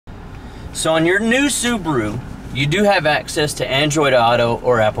So on your new Subaru, you do have access to Android Auto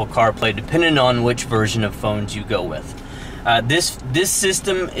or Apple CarPlay, depending on which version of phones you go with. This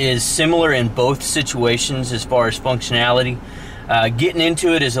system is similar in both situations as far as functionality. Getting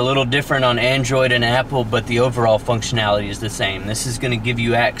into it is a little different on Android and Apple, but the overall functionality is the same. This is going to give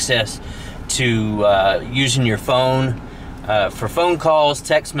you access to using your phone for phone calls,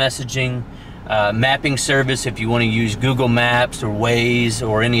 text messaging, mapping service if you want to use Google Maps or Waze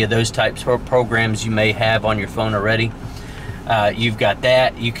or any of those types of programs you may have on your phone already. You've got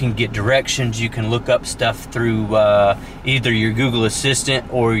that. You can get directions. You can look up stuff through either your Google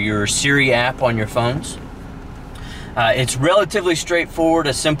Assistant or your Siri app on your phones. It's relatively straightforward,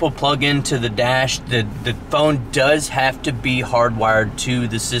 a simple plug-in to the dash. The phone does have to be hardwired to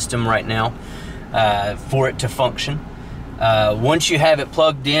the system right now for it to function. Once you have it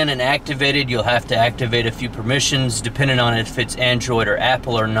plugged in and activated, you'll have to activate a few permissions depending on if it's Android or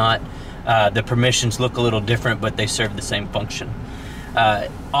Apple or not. The permissions look a little different, but they serve the same function.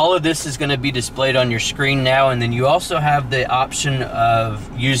 All of this is going to be displayed on your screen now, and then you also have the option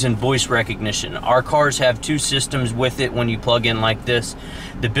of using voice recognition. Our cars have two systems with it when you plug in like this.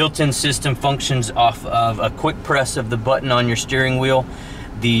 The built-in system functions off of a quick press of the button on your steering wheel.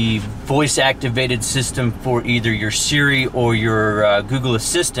 The voice-activated system for either your Siri or your Google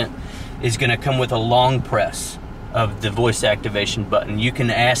Assistant is going to come with a long press of the voice activation button. You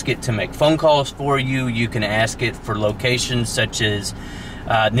can ask it to make phone calls for you. You can ask it for locations such as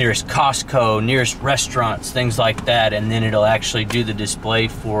nearest Costco, nearest restaurants, things like that, and then it'll actually do the display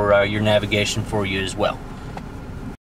for your navigation for you as well.